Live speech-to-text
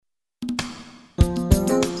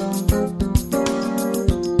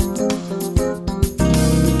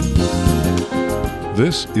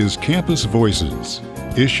This is Campus Voices,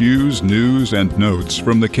 issues, news, and notes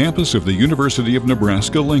from the campus of the University of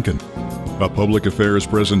Nebraska-Lincoln, a public affairs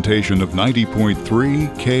presentation of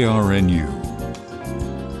 90.3 KRNU.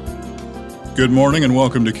 Good morning and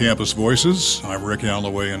welcome to Campus Voices. I'm Rick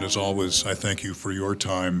Alloway, and as always, I thank you for your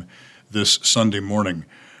time this Sunday morning.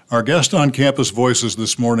 Our guest on Campus Voices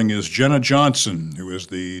this morning is Jenna Johnson, who is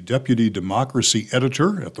the Deputy Democracy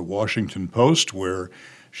Editor at the Washington Post, where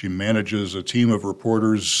she manages a team of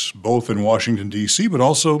reporters both in Washington, D.C., but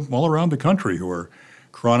also all around the country who are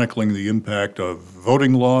chronicling the impact of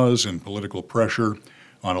voting laws and political pressure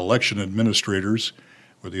on election administrators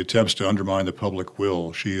with the attempts to undermine the public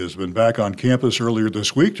will. She has been back on campus earlier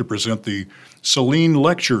this week to present the Seline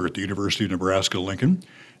Lecture at the University of Nebraska-Lincoln,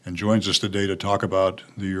 and joins us today to talk about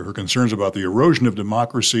her concerns about the erosion of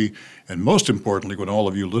democracy, and most importantly, what all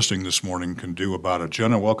of you listening this morning can do about it.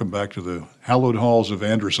 Jenna, welcome back to the hallowed halls of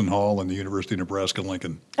Anderson Hall and the University of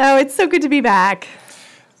Nebraska-Lincoln. Oh, it's so good to be back.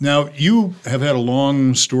 Now, you have had a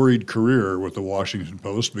long, storied career with the Washington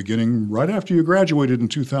Post, beginning right after you graduated in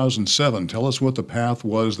 2007. Tell us what the path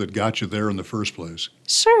was that got you there in the first place.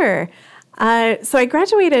 Sure. So I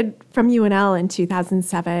graduated from UNL in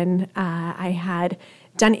 2007. I had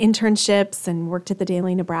done internships and worked at the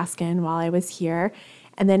Daily Nebraskan while I was here.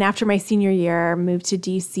 And then after my senior year, moved to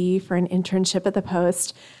D.C. for an internship at the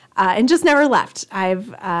Post and just never left.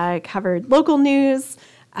 I've covered local news,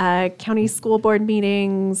 county school board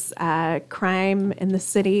meetings, crime in the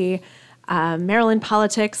city, Maryland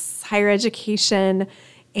politics, higher education.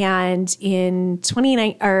 And in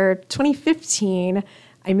 2015,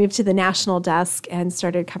 I moved to the national desk and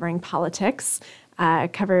started covering politics.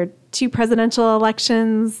 Covered 2 presidential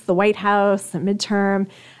elections, the White House, the midterm,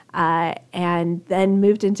 and then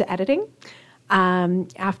moved into editing.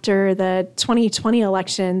 After the 2020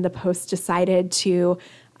 election, the Post decided to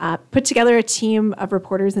put together a team of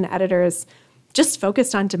reporters and editors just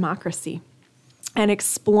focused on democracy and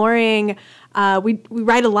exploring. We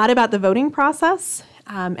write a lot about the voting process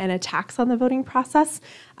and attacks on the voting process,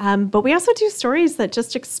 but we also do stories that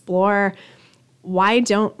just explore why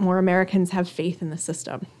don't more Americans have faith in the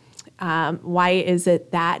system? Why is it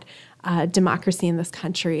that democracy in this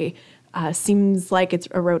country seems like it's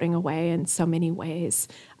eroding away in so many ways?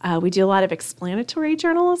 We do a lot of explanatory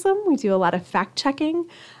journalism. We do a lot of fact-checking.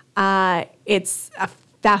 It's a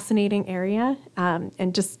fascinating area,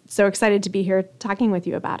 and just so excited to be here talking with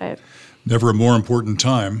you about it. Never a more important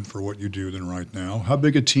time for what you do than right now. How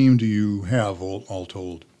big a team do you have, all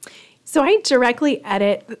told? So I directly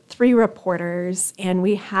edit 3 reporters, and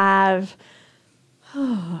we have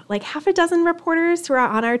like half a dozen reporters who are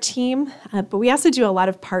on our team, but we also do a lot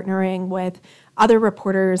of partnering with other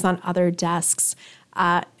reporters on other desks.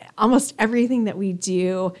 Almost everything that we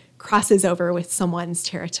do crosses over with someone's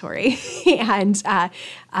territory. And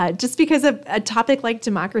just because a topic like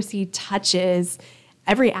democracy touches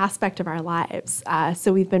every aspect of our lives.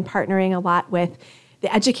 So we've been partnering a lot with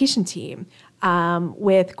the education team,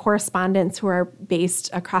 with correspondents who are based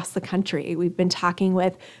across the country. We've been talking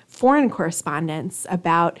with foreign correspondents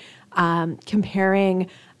about comparing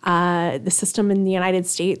the system in the United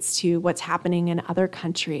States to what's happening in other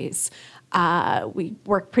countries. We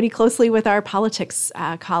work pretty closely with our politics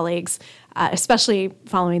colleagues, especially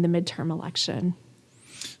following the midterm election.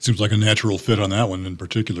 Seems like a natural fit on that one in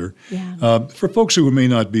particular. Yeah. For folks who may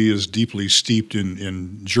not be as deeply steeped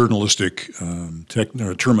in journalistic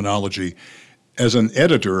terminology, as an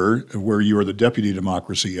editor, where you are the deputy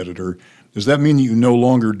democracy editor, does that mean you no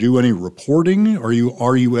longer do any reporting? Are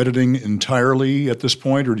you editing entirely at this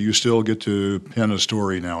point, or do you still get to pen a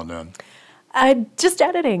story now and then? Just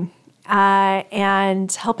editing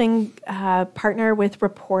and helping partner with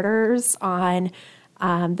reporters on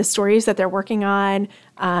the stories that they're working on,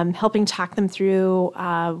 helping talk them through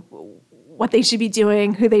what they should be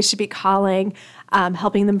doing, who they should be calling,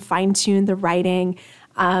 helping them fine-tune the writing.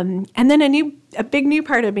 And then a big new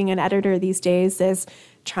part of being an editor these days is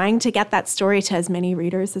trying to get that story to as many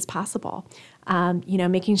readers as possible.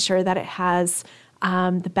 Making sure that it has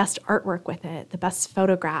the best artwork with it, the best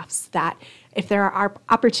photographs, that if there are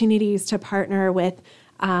opportunities to partner with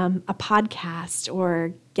a podcast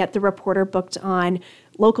or get the reporter booked on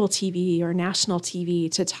local TV or national TV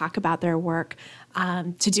to talk about their work,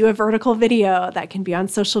 to do a vertical video that can be on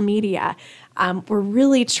social media. We're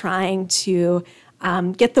really trying to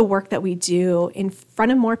get the work that we do in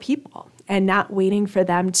front of more people and not waiting for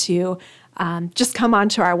them to just come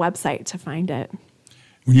onto our website to find it.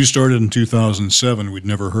 When you started in 2007, we'd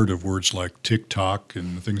never heard of words like TikTok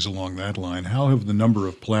and things along that line. How have the number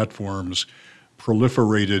of platforms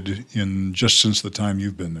proliferated since the time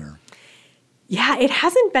you've been there? Yeah, it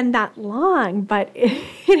hasn't been that long, but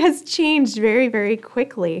it has changed very, very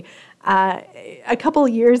quickly. A couple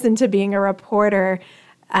years into being a reporter,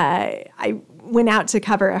 I went out to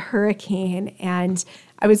cover a hurricane, and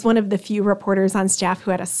I was one of the few reporters on staff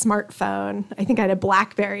who had a smartphone. I think I had a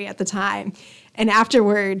BlackBerry at the time. And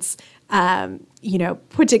afterwards,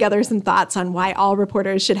 put together some thoughts on why all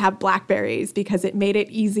reporters should have BlackBerries, because it made it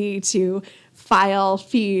easy to file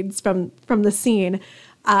feeds from the scene.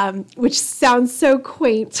 Which sounds so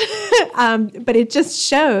quaint, but it just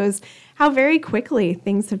shows how very quickly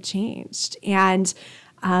things have changed. And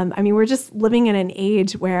we're just living in an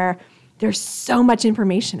age where there's so much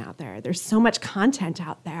information out there. There's so much content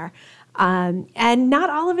out there. And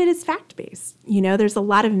not all of it is fact-based. There's a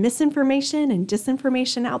lot of misinformation and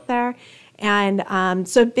disinformation out there. And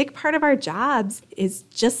so a big part of our jobs is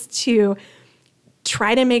just to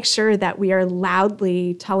try to make sure that we are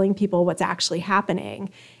loudly telling people what's actually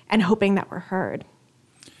happening and hoping that we're heard.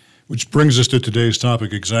 Which brings us to today's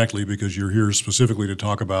topic exactly, because you're here specifically to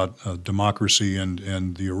talk about democracy and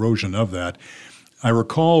the erosion of that. I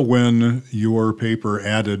recall when your paper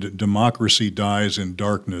added "Democracy Dies in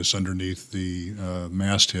Darkness" underneath the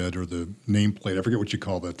masthead or the nameplate. I forget what you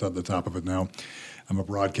call that, the top of it now. I'm a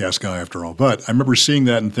broadcast guy after all. But I remember seeing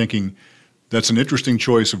that and thinking, that's an interesting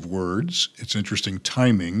choice of words. It's interesting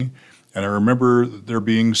timing. And I remember there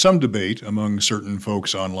being some debate among certain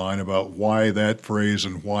folks online about why that phrase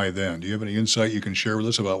and why then. Do you have any insight you can share with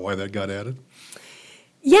us about why that got added?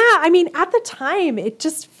 Yeah, at the time, it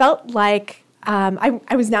just felt like I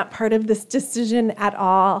was not part of this decision at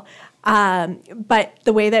all. But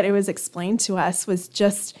the way that it was explained to us was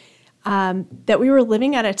just that we were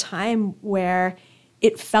living at a time where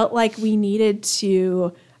it felt like we needed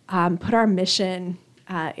to put our mission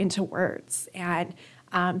into words and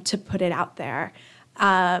to put it out there.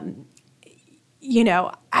 I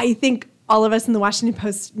think all of us in the Washington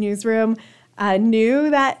Post newsroom knew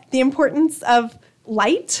that the importance of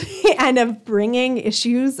light and of bringing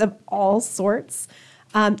issues of all sorts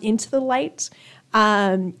into the light.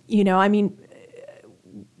 Many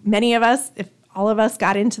of us, if all of us,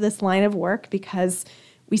 got into this line of work because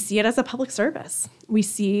we see it as a public service. We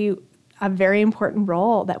see a very important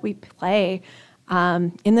role that we play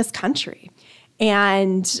in this country.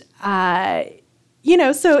 And, so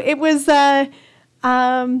it was,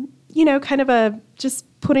 kind of just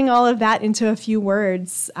putting all of that into a few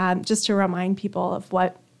words just to remind people of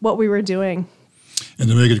what we were doing. And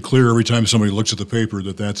to make it clear every time somebody looks at the paper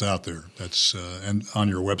that that's out there. That's and on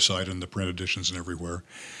your website and the print editions and everywhere.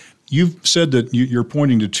 You've said that you're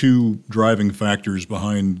pointing to two driving factors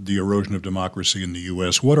behind the erosion of democracy in the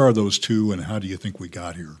U.S. What are those two, and how do you think we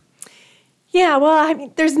got here? Yeah,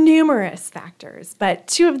 well, there's numerous factors, but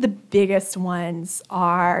two of the biggest ones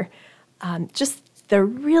are just the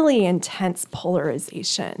really intense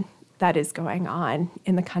polarization that is going on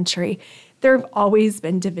in the country. There have always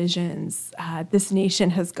been divisions. This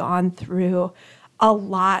nation has gone through a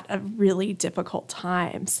lot of really difficult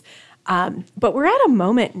times. But we're at a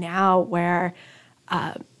moment now where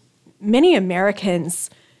many Americans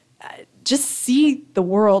just see the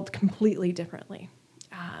world completely differently.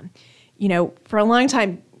 For a long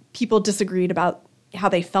time, people disagreed about how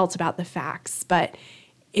they felt about the facts, but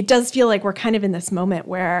it does feel like we're kind of in this moment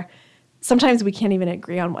where sometimes we can't even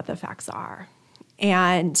agree on what the facts are.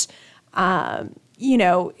 And, there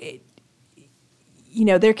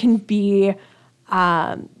can be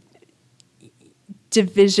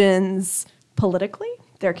divisions politically.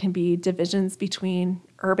 There can be divisions between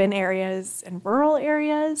urban areas and rural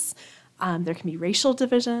areas. There can be racial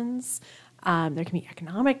divisions. There can be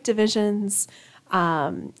economic divisions,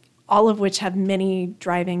 all of which have many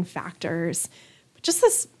driving factors. But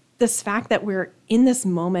just this fact that we're in this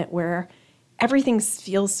moment where everything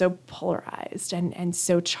feels so polarized and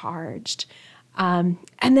so charged. And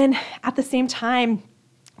then at the same time,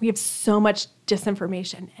 we have so much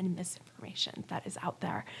disinformation and misinformation that is out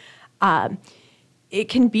there. It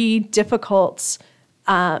can be difficult,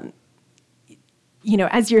 as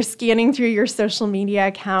you're scanning through your social media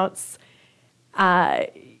accounts,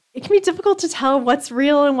 it can be difficult to tell what's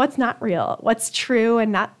real and what's not real, what's true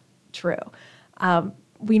and not true.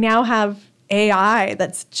 We now have AI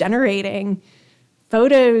that's generating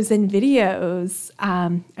photos and videos.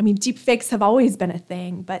 Deepfakes have always been a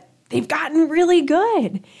thing, but they've gotten really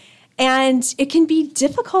good. And it can be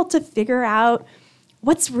difficult to figure out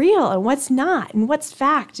what's real and what's not, and what's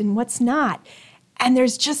fact and what's not. And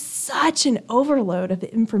there's just such an overload of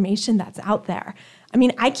the information that's out there.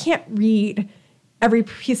 I can't read every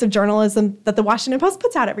piece of journalism that the Washington Post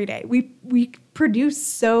puts out every day. We produce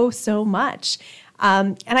so much.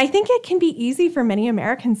 And I think it can be easy for many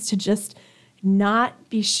Americans to just not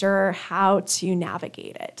be sure how to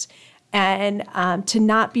navigate it, and to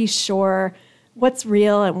not be sure what's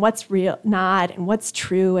real and what's real not, and what's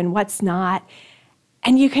true and what's not.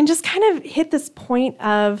 And you can just kind of hit this point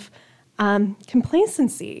of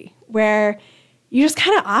complacency where you just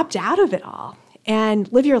kind of opt out of it all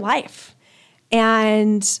and live your life.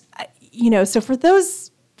 And, so for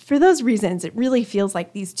those reasons, it really feels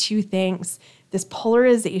like these two things, this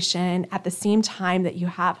polarization at the same time that you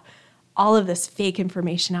have all of this fake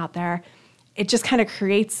information out there, it just kind of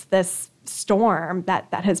creates this storm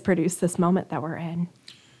that has produced this moment that we're in.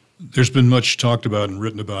 There's been much talked about and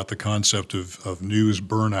written about the concept of news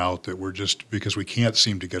burnout, that we're just, because we can't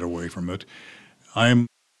seem to get away from it. I'm a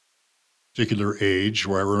particular age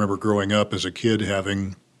where I remember growing up as a kid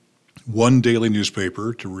having one daily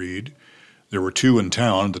newspaper to read. There were two in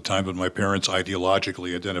town at the time, but my parents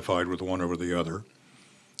ideologically identified with one over the other.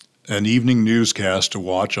 An evening newscast to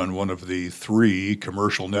watch on one of the three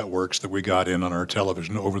commercial networks that we got in on our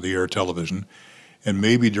television, over-the-air television, and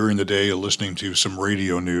maybe during the day listening to some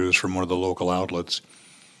radio news from one of the local outlets.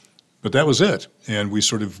 But that was it. And we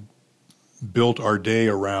sort of built our day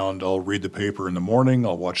around, I'll read the paper in the morning,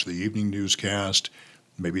 I'll watch the evening newscast,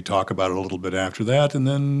 maybe talk about it a little bit after that, and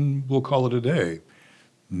then we'll call it a day.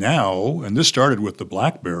 Now, and this started with the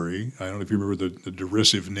BlackBerry, I don't know if you remember the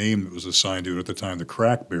derisive name that was assigned to it at the time, the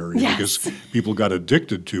Crackberry, yes, because people got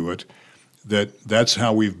addicted to it, that's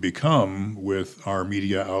how we've become with our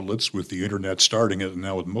media outlets, with the internet starting it, and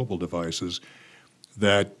now with mobile devices,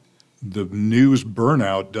 that the news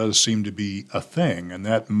burnout does seem to be a thing, and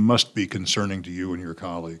that must be concerning to you and your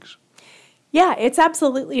colleagues. Yeah, it's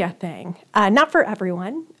absolutely a thing. Not for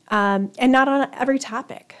everyone, and not on every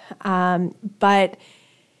topic. But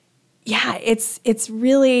yeah, it's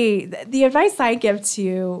really the advice I give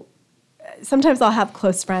to, sometimes I'll have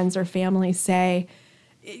close friends or family say,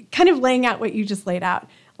 kind of laying out what you just laid out,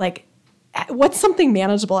 like, what's something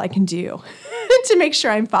manageable I can do to make sure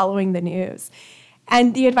I'm following the news?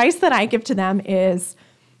 And the advice that I give to them is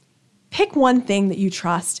pick one thing that you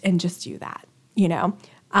trust and just do that,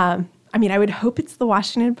 I would hope it's the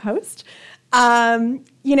Washington Post,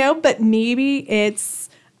 but maybe it's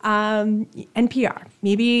NPR.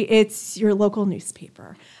 Maybe it's your local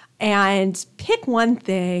newspaper. And pick one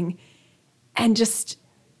thing and just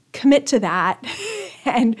commit to that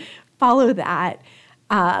and follow that.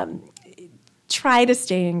 Try to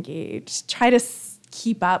stay engaged. Try to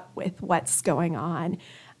keep up with what's going on.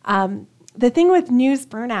 The thing with news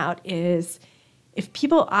burnout is if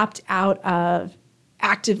people opt out of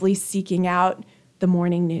actively seeking out the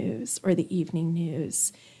morning news or the evening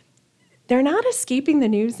news, they're not escaping the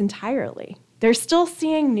news entirely. They're still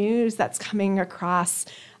seeing news that's coming across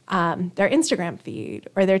their Instagram feed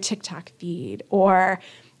or their TikTok feed, or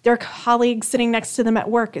their colleague sitting next to them at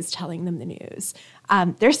work is telling them the news.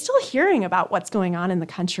 They're still hearing about what's going on in the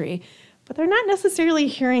country, but they're not necessarily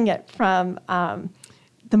hearing it from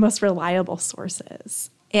the most reliable sources.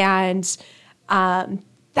 And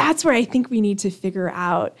that's where I think we need to figure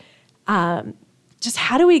out just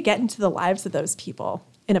how do we get into the lives of those people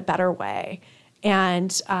in a better way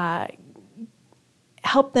and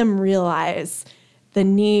help them realize the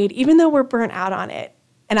need, even though we're burnt out on it.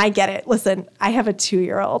 And I get it. Listen, I have a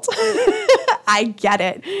 2-year-old. I get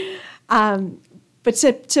it. But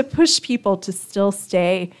to push people to still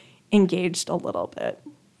stay engaged a little bit.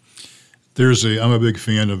 I'm a big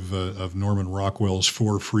fan of Norman Rockwell's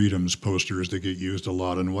 4 Freedoms posters that get used a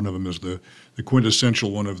lot, and one of them is the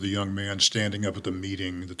quintessential one of the young man standing up at the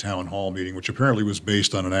meeting, the town hall meeting, which apparently was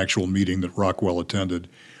based on an actual meeting that Rockwell attended,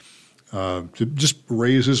 to just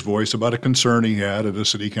raise his voice about a concern he had at a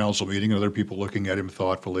city council meeting, and other people looking at him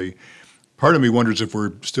thoughtfully. Part of me wonders if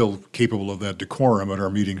we're still capable of that decorum at our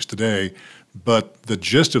meetings today, but the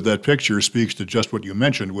gist of that picture speaks to just what you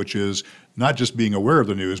mentioned, which is not just being aware of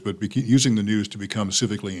the news, but using the news to become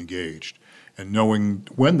civically engaged and knowing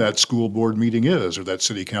when that school board meeting is or that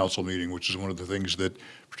city council meeting, which is one of the things that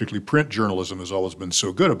particularly print journalism has always been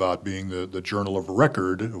so good about, being the journal of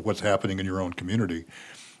record of what's happening in your own community.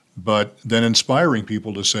 But then inspiring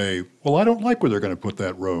people to say, well, I don't like where they're going to put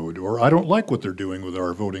that road, or I don't like what they're doing with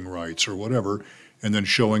our voting rights or whatever, and then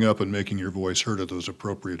showing up and making your voice heard at those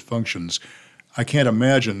appropriate functions. I can't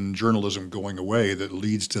imagine journalism going away that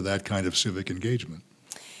leads to that kind of civic engagement.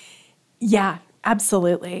 Yeah,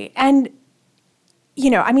 absolutely. And,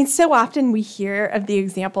 so often we hear of the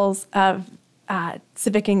examples of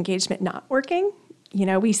civic engagement not working.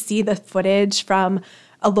 We see the footage from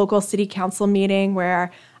a local city council meeting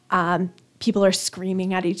where people are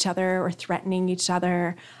screaming at each other or threatening each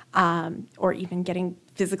other, or even getting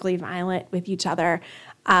physically violent with each other.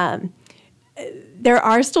 there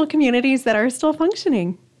are still communities that are still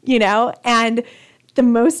functioning, and the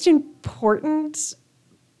most important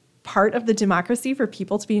part of the democracy for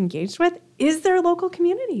people to be engaged with is their local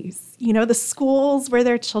communities, the schools where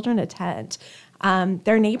their children attend,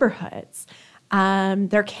 their neighborhoods,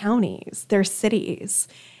 their counties, their cities.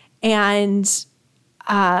 And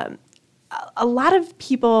a lot of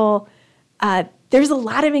people, there's a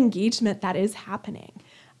lot of engagement that is happening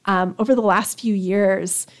over the last few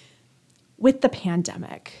years with the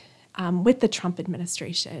pandemic, with the Trump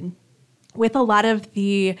administration, with a lot of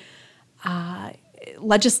the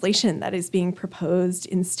legislation that is being proposed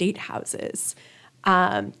in state houses.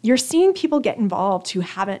 You're seeing people get involved who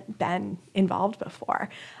haven't been involved before.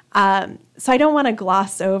 So I don't want to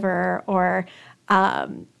gloss over or,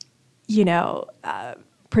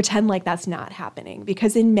 pretend like that's not happening,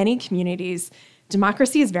 because in many communities,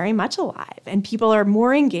 democracy is very much alive and people are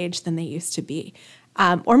more engaged than they used to be.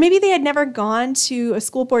 Or maybe they had never gone to a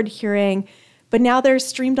school board hearing, but now they're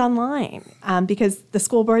streamed online because the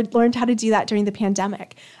school board learned how to do that during the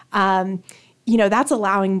pandemic. That's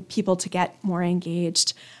allowing people to get more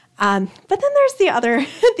engaged. But then there's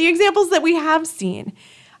the examples that we have seen.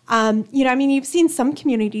 You've seen some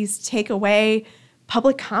communities take away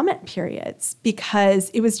public comment periods because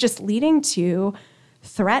it was just leading to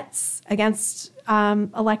threats against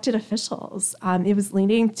elected officials. It was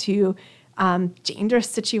leading to dangerous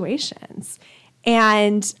situations.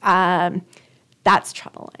 And that's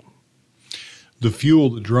troubling. The fuel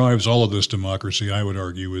that drives all of this democracy, I would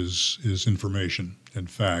argue, is information and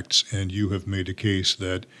facts. And you have made a case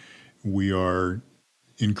that we are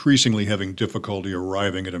increasingly having difficulty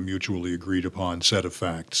arriving at a mutually agreed upon set of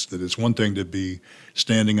facts. That it's one thing to be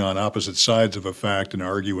standing on opposite sides of a fact and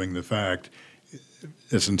arguing the fact.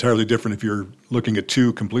 It's entirely different if you're looking at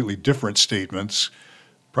two completely different statements,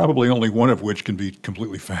 probably only one of which can be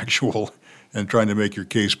completely factual, and trying to make your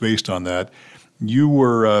case based on that. You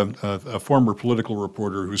were a former political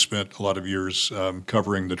reporter who spent a lot of years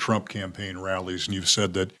covering the Trump campaign rallies, and you've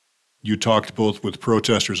said that you talked both with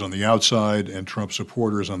protesters on the outside and Trump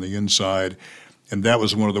supporters on the inside, and that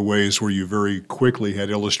was one of the ways where you very quickly had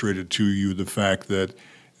illustrated to you the fact that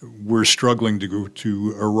we're struggling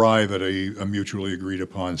to arrive at a mutually agreed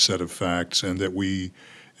upon set of facts, and that we,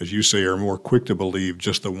 as you say, are more quick to believe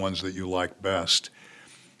just the ones that you like best.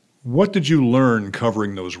 What did you learn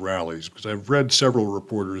covering those rallies? Because I've read several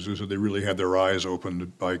reporters who said they really had their eyes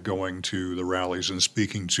opened by going to the rallies and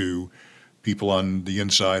speaking to people on the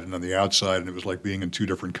inside and on the outside, and it was like being in two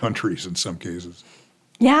different countries in some cases.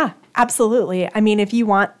 Yeah, absolutely. If you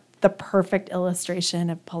want the perfect illustration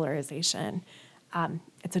of polarization,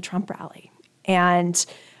 it's a Trump rally. And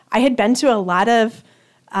I had been to a lot of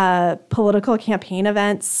political campaign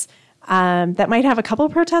events that might have a couple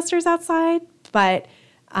of protesters outside, but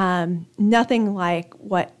nothing like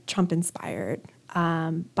what Trump inspired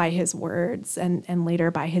by his words and later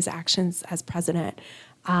by his actions as president.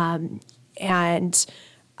 And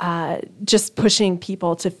just pushing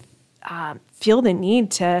people to feel the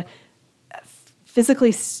need to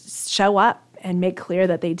physically show up and make clear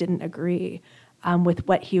that they didn't agree with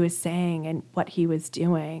what he was saying and what he was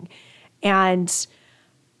doing. And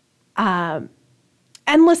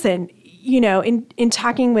listen, in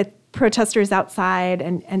talking with protesters outside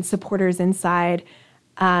and supporters inside,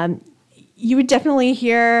 you would definitely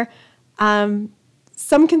hear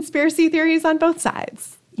some conspiracy theories on both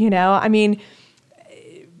sides,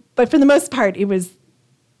 but for the most part, it was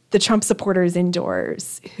the Trump supporters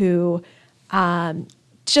indoors who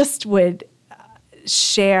just would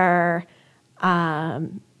share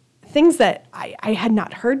things that I had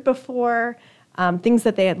not heard before, things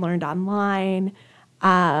that they had learned online,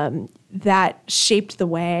 that shaped the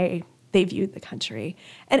way they viewed the country.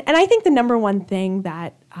 And I think the number one thing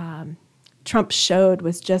that Trump showed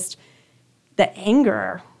was just the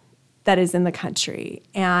anger that is in the country,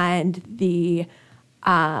 and the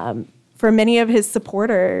for many of his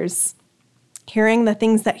supporters, hearing the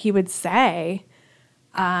things that he would say,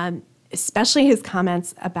 especially his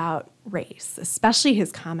comments about race, especially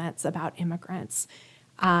his comments about immigrants,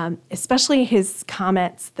 especially his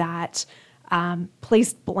comments that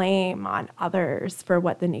placed blame on others for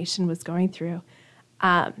what the nation was going through.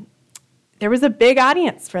 There was a big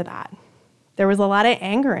audience for that. There was a lot of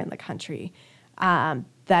anger in the country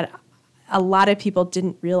that a lot of people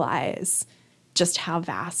didn't realize just how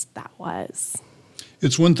vast that was.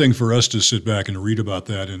 It's one thing for us to sit back and read about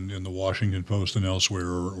that in the Washington Post and elsewhere,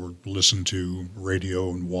 or listen to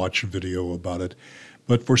radio and watch video about it.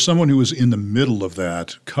 But for someone who was in the middle of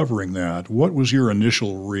that, covering that, what was your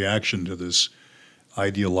initial reaction to this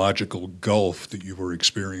ideological gulf that you were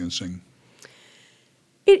experiencing?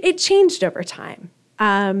 It changed over time.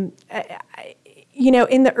 In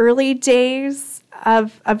the early days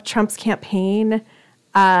of Trump's campaign,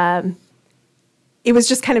 it was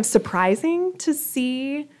just kind of surprising to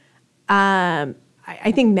see. I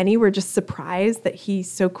think many were just surprised that he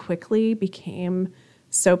so quickly became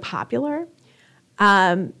so popular.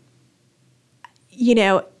 And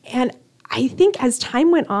I think as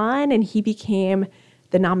time went on and he became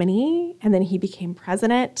the nominee and then he became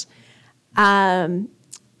president,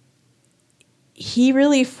 he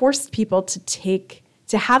really forced people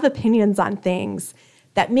to have opinions on things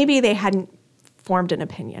that maybe they hadn't formed an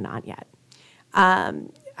opinion on yet.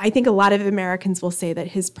 I think a lot of Americans will say that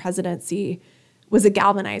his presidency was a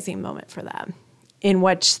galvanizing moment for them, in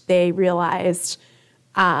which they realized,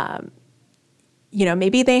 maybe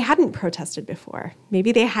they hadn't protested before,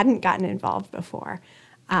 maybe they hadn't gotten involved before,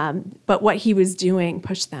 but what he was doing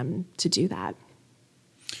pushed them to do that.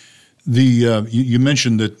 You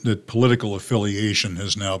mentioned that political affiliation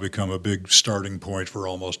has now become a big starting point for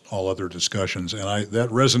almost all other discussions, and that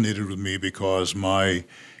resonated with me because my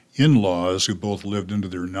in-laws, who both lived into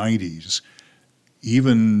their 90s,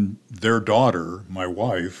 even their daughter, my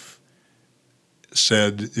wife,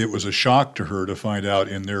 said it was a shock to her to find out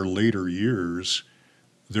in their later years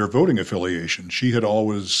their voting affiliation. She had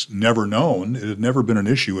always never known. It had never been an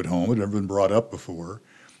issue at home. It had never been brought up before.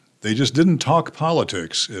 They just didn't talk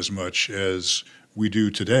politics as much as we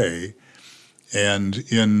do today. And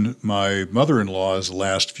in my mother-in-law's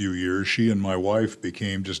last few years, she and my wife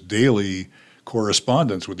became just daily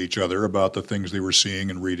correspondence with each other about the things they were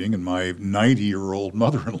seeing and reading. And my 90-year-old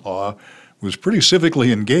mother-in-law was pretty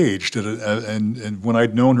civically engaged. And when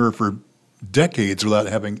I'd known her for decades without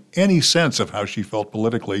having any sense of how she felt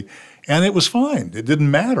politically, and it was fine. It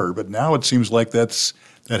didn't matter. But now it seems like that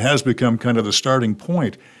has become kind of the starting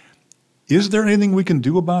point. Is there anything we can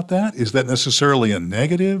do about that? Is that necessarily a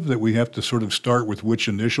negative, that we have to sort of start with which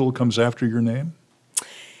initial comes after your name?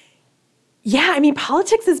 Yeah,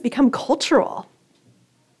 politics has become cultural,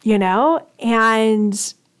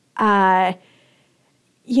 and,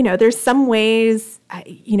 there's some ways,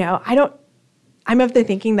 I'm of the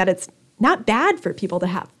thinking that it's not bad for people to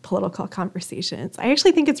have political conversations. I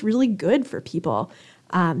actually think it's really good for people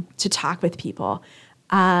to talk with people.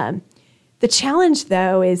 The challenge,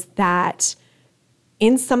 though, is that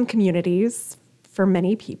in some communities, for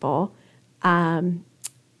many people,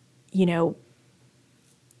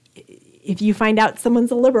 if you find out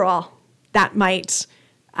someone's a liberal, that might,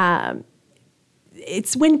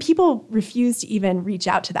 it's when people refuse to even reach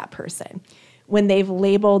out to that person, when they've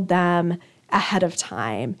labeled them ahead of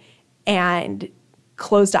time and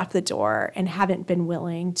closed off the door and haven't been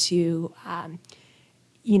willing to,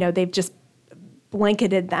 they've just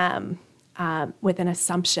blanketed them with an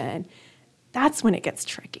assumption. That's when it gets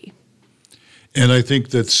tricky. And I think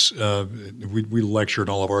that's, we lecture in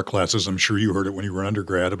all of our classes, I'm sure you heard it when you were an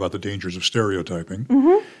undergrad, about the dangers of stereotyping.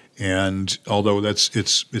 Mm-hmm. And although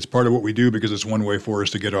it's part of what we do because it's one way for us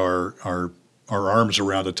to get our arms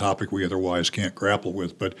around a topic we otherwise can't grapple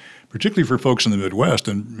with, but particularly for folks in the Midwest,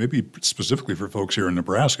 and maybe specifically for folks here in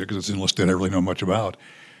Nebraska, because it's an state I really know much about,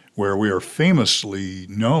 where we are famously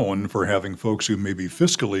known for having folks who may be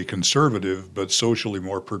fiscally conservative but socially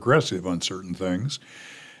more progressive on certain things.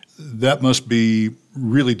 That must be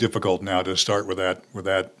really difficult now to start with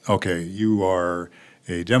that, okay, you are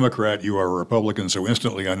a Democrat, you are a Republican, so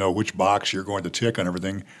instantly I know which box you're going to tick on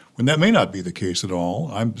everything, when that may not be the case at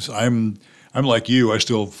all. I'm like you, I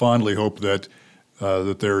still fondly hope that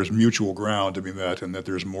there is mutual ground to be met and that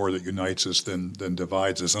there's more that unites us than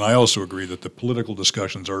divides us. And I also agree that the political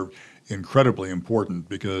discussions are incredibly important,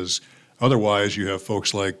 because otherwise you have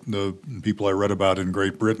folks like the people I read about in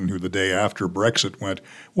Great Britain who the day after Brexit went,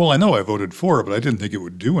 well, I know I voted for it, but I didn't think it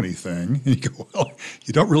would do anything. And you go, well,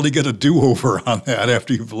 you don't really get a do-over on that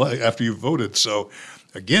after you've voted. So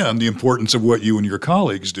again, the importance of what you and your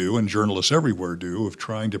colleagues do, and journalists everywhere do, of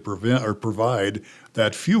trying to prevent or provide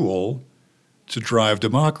that fuel to drive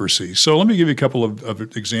democracy. So let me give you a couple of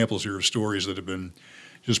examples here of stories that have been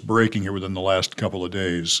just breaking here within the last couple of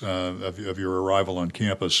days of your arrival on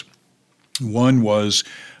campus. One was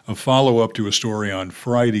a follow-up to a story on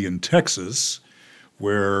Friday in Texas,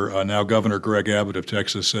 where now Governor Greg Abbott of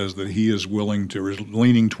Texas says that he is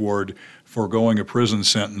leaning toward foregoing a prison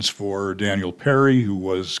sentence for Daniel Perry, who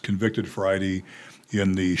was convicted Friday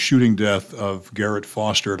in the shooting death of Garrett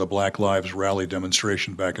Foster at a Black Lives Rally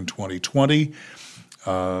demonstration back in 2020.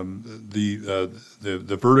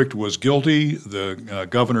 The verdict was guilty. The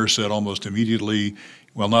governor said almost immediately,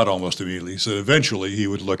 well, not almost immediately, he said eventually he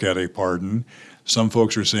would look at a pardon. Some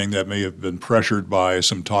folks are saying that may have been pressured by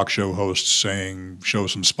some talk show hosts saying, show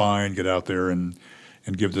some spine, get out there and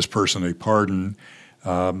and give this person a pardon.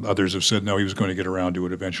 Others have said, no, he was going to get around to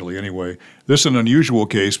it eventually anyway. This is an unusual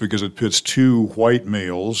case because it pits two white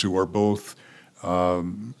males who are both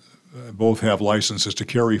have licenses to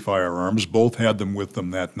carry firearms, both had them with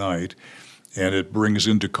them that night, and it brings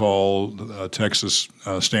into call Texas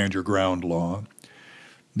Stand Your Ground law.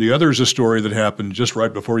 The other is a story that happened just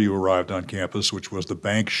right before you arrived on campus, which was the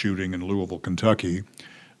bank shooting in Louisville, Kentucky,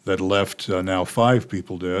 that left now 5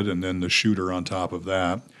 people dead, and then the shooter on top of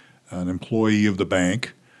that. An employee of the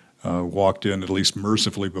bank walked in, at least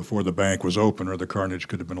mercifully, before the bank was open, or the carnage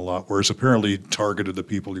could have been a lot worse. Apparently targeted the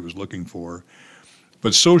people he was looking for.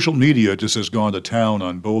 But social media just has gone to town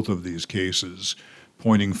on both of these cases,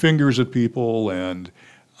 pointing fingers at people, and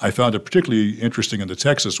I found it particularly interesting in the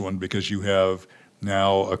Texas one because you have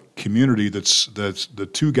now a community that's the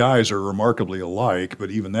two guys are remarkably alike,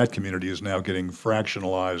 but even that community is now getting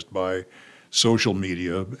fractionalized by social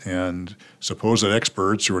media and supposed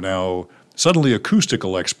experts who are now suddenly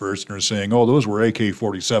acoustical experts and are saying, oh, those were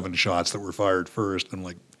AK-47 shots that were fired first. And I'm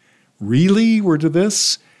like, really? We're to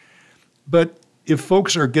this? But if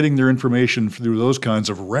folks are getting their information through those kinds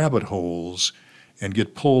of rabbit holes and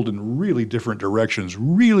get pulled in really different directions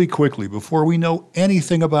really quickly before we know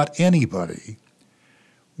anything about anybody,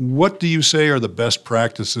 what do you say are the best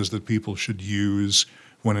practices that people should use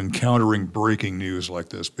when encountering breaking news like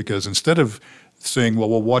this? Because instead of saying, well,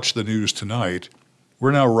 we'll watch the news tonight,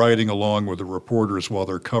 we're now riding along with the reporters while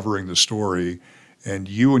they're covering the story, and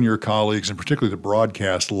you and your colleagues, and particularly the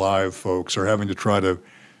broadcast live folks, are having to try to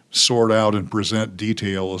sort out and present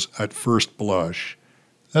details at first blush.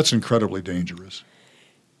 That's incredibly dangerous.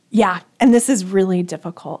 Yeah, and this is really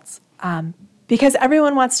difficult because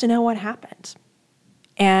everyone wants to know what happened.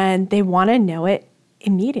 And they want to know it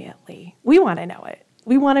immediately. We want to know it.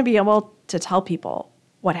 We want to be able to tell people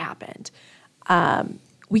what happened.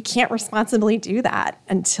 We can't responsibly do that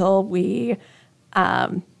until we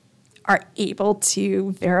are able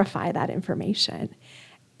to verify that information.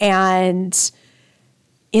 And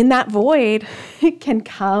in that void can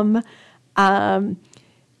come other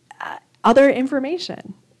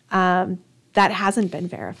information that hasn't been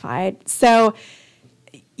verified. So,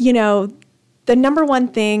 the number one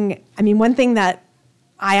thing, one thing that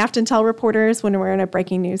I often tell reporters when we're in a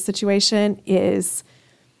breaking news situation is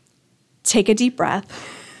take a deep breath.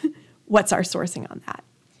 What's our sourcing on that?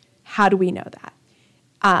 How do we know that?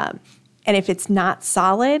 And if it's not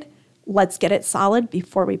solid, let's get it solid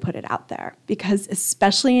before we put it out there. Because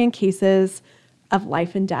especially in cases of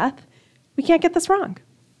life and death, we can't get this wrong.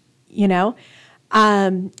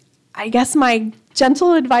 I guess my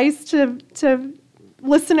gentle advice to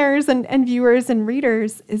listeners and viewers and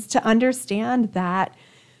readers is to understand that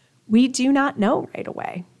we do not know right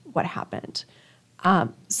away what happened.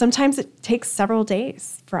 Sometimes it takes several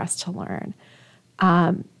days for us to learn.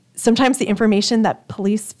 Sometimes the information that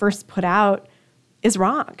police first put out is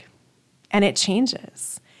wrong, and it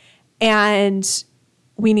changes. And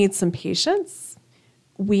we need some patience.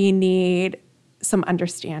 We need some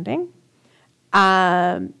understanding.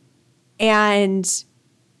 And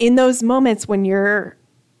in those moments when you're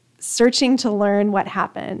searching to learn what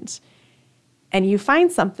happened and you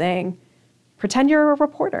find something, pretend you're a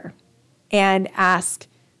reporter and ask,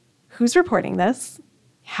 who's reporting this?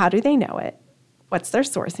 How do they know it? What's their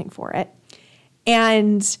sourcing for it?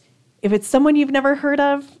 And if it's someone you've never heard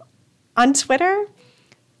of on Twitter,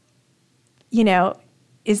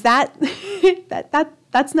 is that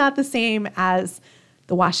that's not the same as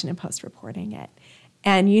the Washington Post reporting it.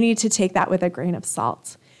 And you need to take that with a grain of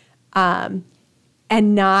salt and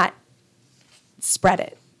not spread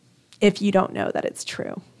it if you don't know that it's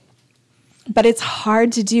true. But it's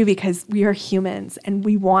hard to do because we are humans and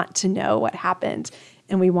we want to know what happened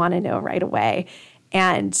and we want to know right away.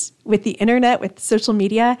 And with the internet, with social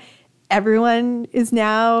media, everyone is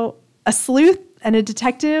now a sleuth and a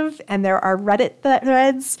detective, and there are Reddit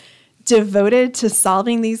threads devoted to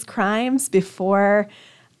solving these crimes before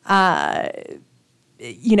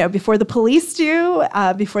before the police do,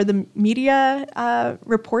 before the media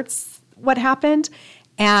reports what happened.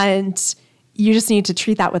 And you just need to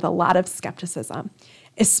treat that with a lot of skepticism,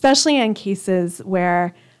 especially in cases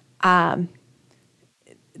where the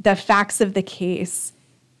facts of the case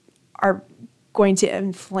are going to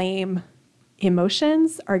inflame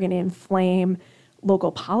emotions, are going to inflame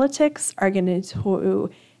local politics, are going to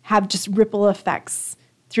have just ripple effects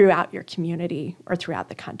throughout your community or throughout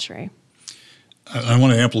the country. I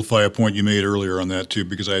want to amplify a point you made earlier on that, too,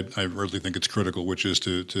 because I really think it's critical, which is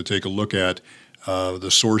to take a look at the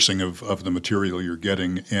sourcing of the material you're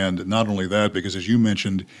getting. And not only that, because as you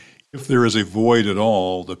mentioned, if there is a void at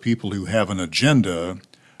all, the people who have an agenda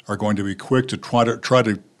are going to be quick to try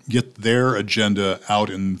to get their agenda out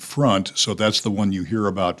in front, so that's the one you hear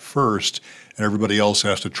about first, and everybody else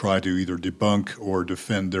has to try to either debunk or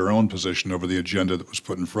defend their own position over the agenda that was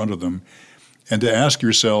put in front of them. And to ask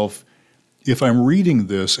yourself, if I'm reading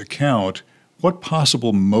this account, what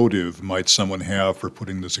possible motive might someone have for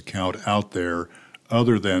putting this account out there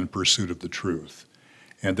other than pursuit of the truth?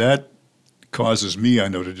 And that causes me, I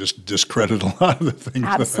know, to just discredit a lot of the things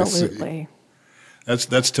that I see. Absolutely.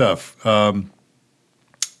 That's tough.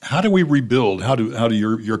 How do we rebuild? How do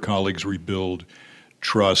your colleagues rebuild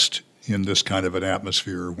trust in this kind of an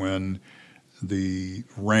atmosphere when the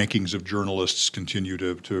rankings of journalists continue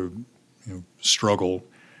to struggle?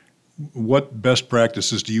 What best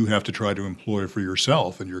practices do you have to try to employ for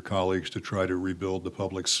yourself and your colleagues to try to rebuild the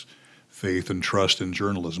public's faith and trust in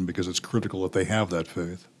journalism? Because it's critical that they have that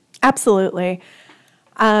faith. Absolutely.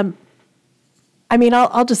 I'll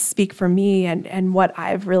just speak for me and what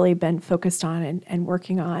I've really been focused on and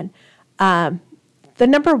working on. The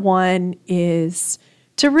number one is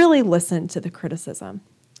to really listen to the criticism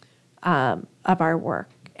of our work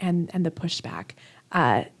and the pushback.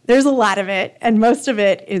 There's a lot of it, and most of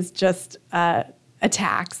it is just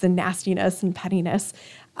attacks and nastiness and pettiness.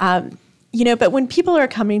 But when people are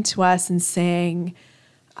coming to us and saying,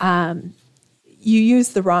 you use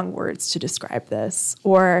the wrong words to describe this,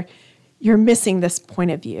 or you're missing this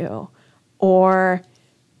point of view, or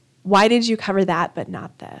why did you cover that but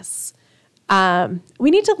not this?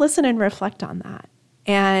 We need to listen and reflect on that.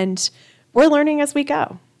 And we're learning as we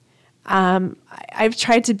go. I've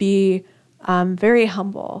tried to be very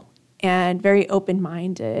humble and very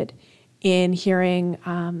open-minded in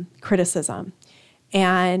hearing criticism.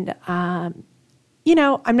 And, I'm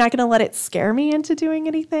not going to let it scare me into doing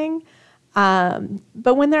anything.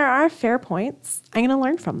 But when there are fair points, I'm going to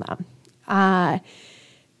learn from them.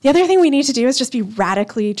 The other thing we need to do is just be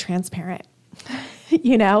radically transparent.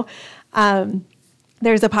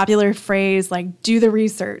 There's a popular phrase like, do the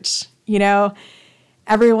research.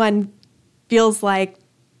 Everyone feels like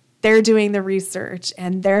they're doing the research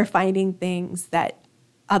and they're finding things that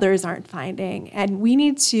others aren't finding. And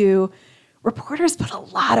reporters put a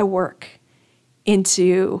lot of work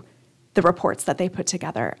into the reports that they put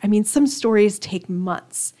together. Some stories take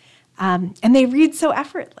months, and they read so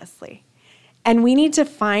effortlessly. And we need to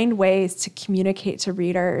find ways to communicate to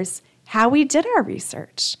readers how we did our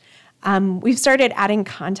research. We've started adding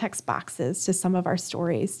context boxes to some of our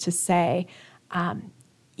stories to say,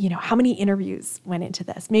 how many interviews went into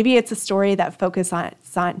this? Maybe it's a story that focuses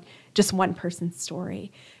on just one person's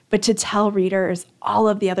story, but to tell readers all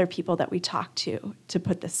of the other people that we talked to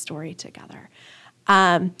put this story together.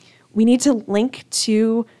 We need to link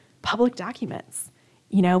to public documents.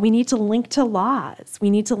 We need to link to laws. We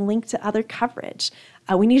need to link to other coverage.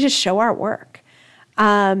 We need to show our work.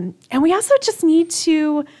 And we also just need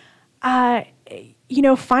to,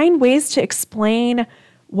 find ways to explain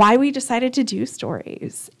why we decided to do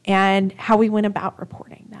stories and how we went about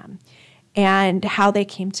reporting them and how they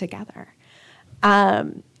came together.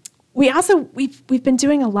 We've been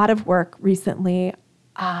doing a lot of work recently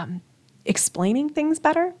explaining things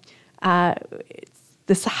better. It's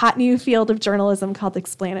this hot new field of journalism called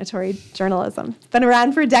explanatory journalism. It's been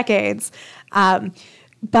around for decades.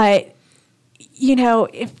 But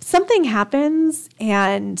if something happens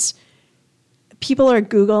and people are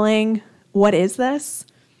Googling, what is this?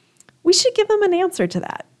 We should give them an answer to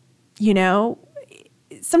that.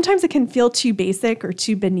 Sometimes it can feel too basic or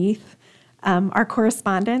too beneath our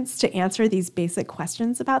correspondents to answer these basic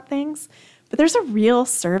questions about things. But there's a real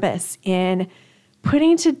service in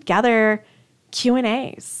putting together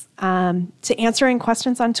Q&As, to answering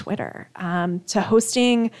questions on Twitter, to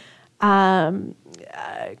hosting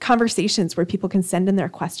conversations where people can send in their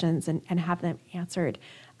questions and have them answered,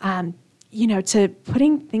 to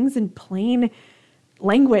putting things in plain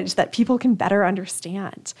language that people can better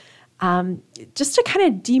understand, just to kind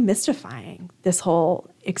of demystifying this whole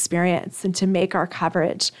experience and to make our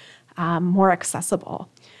coverage more accessible.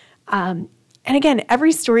 And again,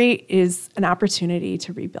 every story is an opportunity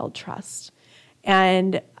to rebuild trust.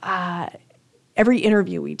 And every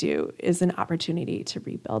interview we do is an opportunity to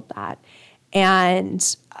rebuild that.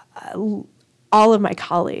 And all of my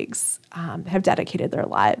colleagues have dedicated their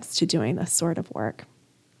lives to doing this sort of work.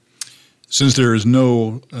 Since there is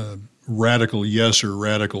no radical yes or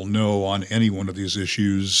radical no on any one of these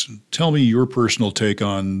issues, tell me your personal take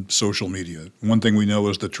on social media. One thing we know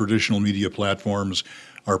is that traditional media platforms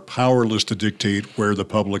are powerless to dictate where the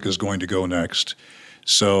public is going to go next.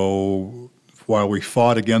 So while we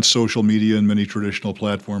fought against social media and many traditional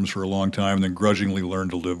platforms for a long time and then grudgingly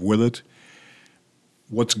learned to live with it,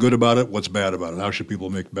 What's good about it? What's bad about it? How should people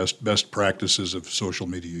make best practices of social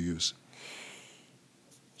media use?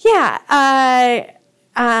 Yeah.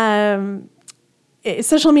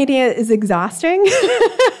 Social media is exhausting.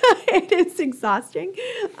 It is exhausting.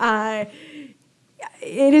 I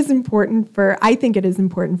think it is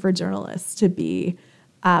important for journalists to be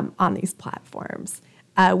on these platforms.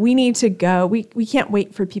 We need to go. We can't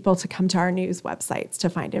wait for people to come to our news websites to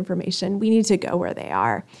find information. We need to go where they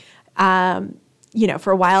are.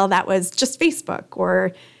 For a while that was just Facebook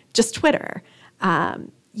or just Twitter.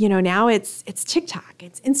 Now it's TikTok,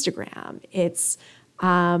 it's Instagram, it's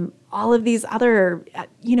all of these other,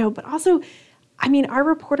 but also, our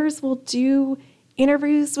reporters will do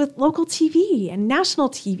interviews with local TV and national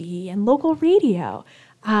TV and local radio.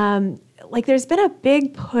 There's been a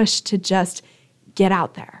big push to just get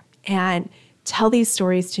out there and tell these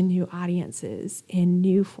stories to new audiences in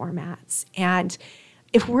new formats. And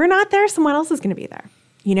if we're not there, someone else is going to be there.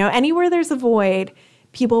 Anywhere there's a void,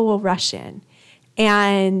 people will rush in.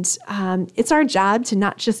 And it's our job to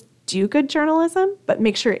not just do good journalism, but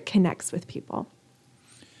make sure it connects with people.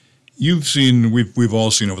 We've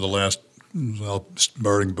all seen over the last,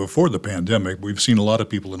 starting before the pandemic, we've seen a lot of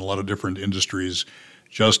people in a lot of different industries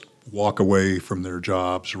just walk away from their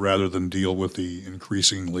jobs rather than deal with the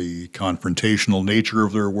increasingly confrontational nature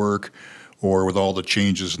of their work or with all the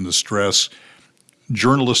changes and the stress.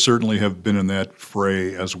 Journalists certainly have been in that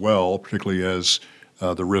fray as well, particularly as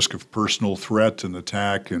the risk of personal threat and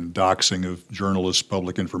attack and doxing of journalists'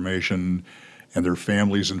 public information and their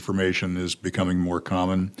families' information is becoming more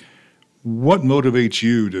common. What motivates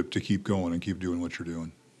you to keep going and keep doing what you're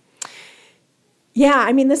doing?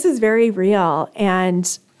 Yeah, this is very real.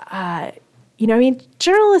 And,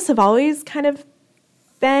 journalists have always kind of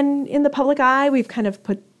been in the public eye. We've kind of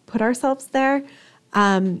put ourselves there.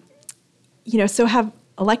 So have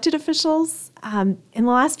elected officials. In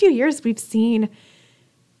the last few years, we've seen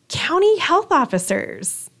county health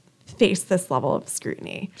officers face this level of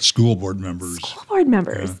scrutiny. School board members,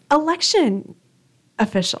 yeah. Election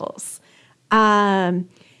officials. And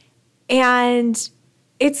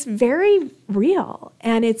it's very real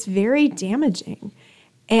and it's very damaging.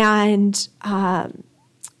 And,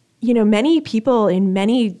 many people in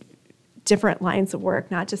many different lines of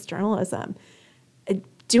work, not just journalism,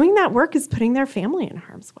 doing that work is putting their family in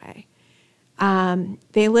harm's way.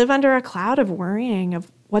 They live under a cloud of worrying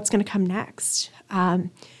of what's going to come next.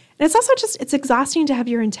 And it's also it's exhausting to have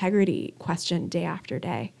your integrity questioned day after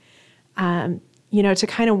day. To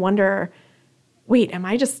kind of wonder, wait, am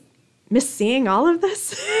I just misseeing all of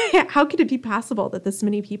this? How could it be possible that this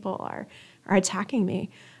many people are attacking me?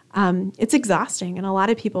 It's exhausting, and a lot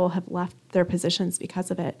of people have left their positions because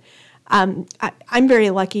of it. I'm very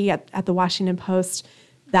lucky at the Washington Post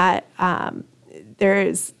that there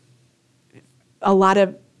is a lot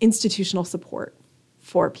of institutional support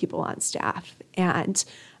for people on staff. And,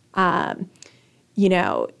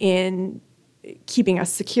 in keeping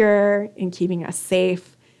us secure, in keeping us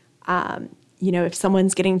safe, if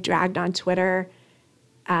someone's getting dragged on Twitter,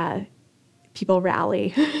 people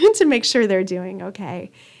rally to make sure they're doing okay.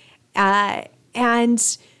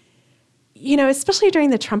 Especially during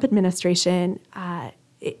the Trump administration,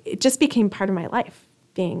 it just became part of my life,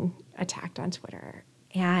 being attacked on Twitter.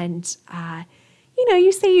 And,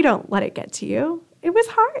 you say you don't let it get to you. It was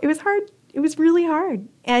hard. It was hard. It was really hard.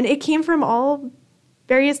 And it came from all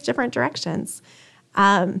various different directions.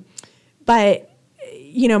 But,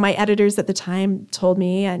 my editors at the time told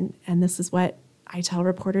me, and this is what I tell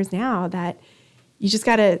reporters now, that you just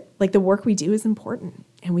got to, the work we do is important,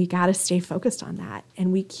 and we got to stay focused on that.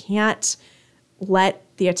 And we can't let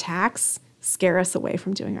the attacks scare us away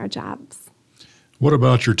from doing our jobs. What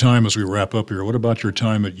about your time, as we wrap up here, what about your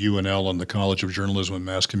time at UNL and the College of Journalism and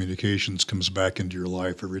Mass Communications comes back into your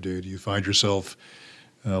life every day? Do you find yourself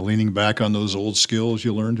leaning back on those old skills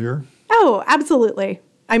you learned here? Oh, absolutely.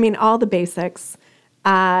 All the basics,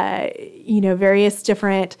 various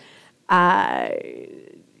different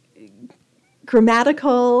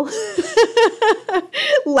grammatical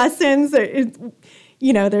lessons.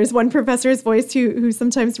 There's one professor's voice who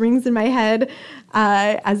sometimes rings in my head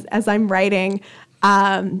as I'm writing,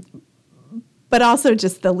 but also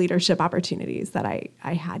just the leadership opportunities that I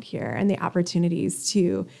had here and the opportunities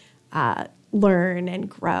to learn and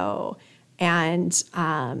grow and,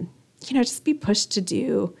 just be pushed to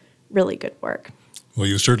do really good work. Well,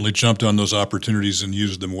 you certainly jumped on those opportunities and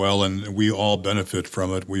used them well, and we all benefit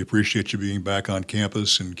from it. We appreciate you being back on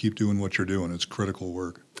campus, and keep doing what you're doing. It's critical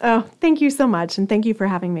work. Oh, thank you so much, and thank you for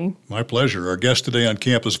having me. My pleasure. Our guest today on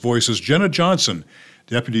Campus Voices, Jenna Johnson,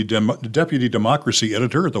 deputy democracy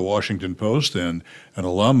editor at the Washington Post and an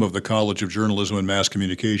alum of the College of Journalism and Mass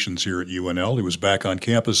Communications here at UNL. He was back on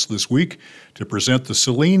campus this week to present the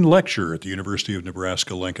Seline Lecture at the University of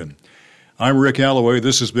Nebraska-Lincoln. I'm Rick Alloway.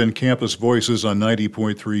 This has been Campus Voices on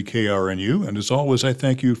 90.3 KRNU, and as always, I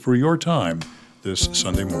thank you for your time this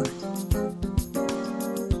Sunday morning.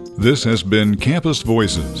 This has been Campus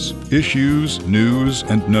Voices, issues, news,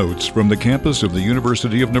 and notes from the campus of the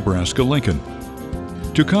University of Nebraska-Lincoln.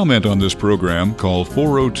 To comment on this program, call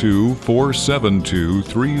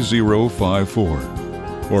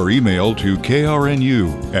 402-472-3054 or email to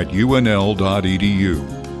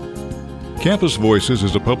krnu@unl.edu. Campus Voices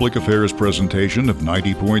is a public affairs presentation of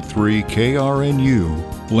 90.3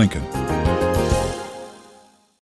 KRNU, Lincoln.